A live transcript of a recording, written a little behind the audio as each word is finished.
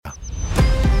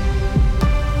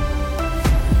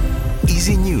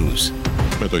Easy News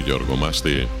με τον Γιώργο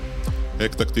Μάστη.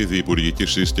 Έκτακτη διυπουργική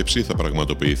σύσκεψη θα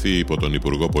πραγματοποιηθεί υπό τον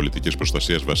Υπουργό Πολιτικής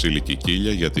Προστασίας Βασίλη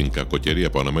Κικίλια για την κακοκαιρία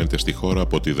που αναμένεται στη χώρα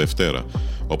από τη Δευτέρα.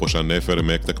 Όπως ανέφερε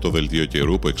με έκτακτο δελτίο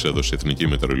καιρού που εξέδωσε η Εθνική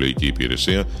Μετεωρολογική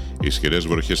Υπηρεσία, ισχυρές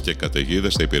βροχές και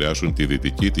καταιγίδες θα επηρεάσουν τη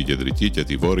Δυτική, τη Κεντρική και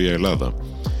τη Βόρεια Ελλάδα.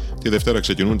 Τη Δευτέρα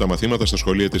ξεκινούν τα μαθήματα στα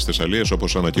σχολεία της Θεσσαλίας,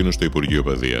 όπως ανακοίνωσε το Υπουργείο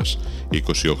Παιδείας.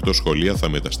 28 σχολεία θα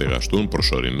μεταστεγαστούν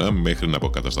προσωρινά μέχρι να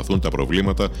αποκατασταθούν τα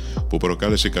προβλήματα που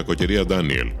προκάλεσε η κακοκαιρία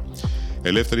Ντάνιελ.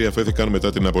 Ελεύθεροι αφέθηκαν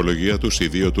μετά την απολογία τους οι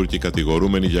δύο Τούρκοι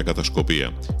κατηγορούμενοι για κατασκοπία.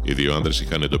 Οι δύο άνδρες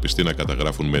είχαν εντοπιστεί να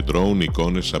καταγράφουν με ντρόουν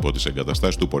εικόνες από τις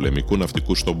εγκαταστάσεις του πολεμικού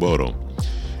ναυτικού στον Πόρο.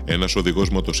 Ένας οδηγός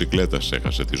μοτοσικλέτας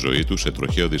έχασε τη ζωή του σε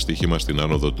τροχαίο δυστύχημα στην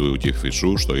άνοδο του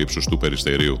Κηφισού στο ύψος του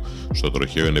Περιστερίου. Στο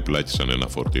τροχαίο ενεπλάκησαν ένα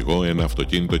φορτηγό, ένα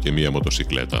αυτοκίνητο και μία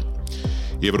μοτοσικλέτα.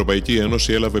 Η Ευρωπαϊκή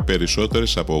Ένωση έλαβε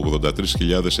περισσότερες από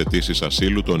 83.000 αιτήσεις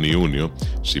ασύλου τον Ιούνιο,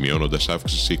 σημειώνοντας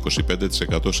αύξηση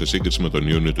 25% σε σύγκριση με τον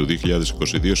Ιούνιο του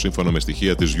 2022 σύμφωνα με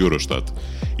στοιχεία της Eurostat.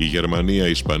 Η Γερμανία,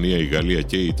 η Ισπανία, η Γαλλία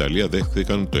και η Ιταλία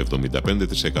δέχθηκαν το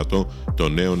 75%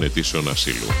 των νέων αιτήσεων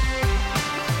ασύλου.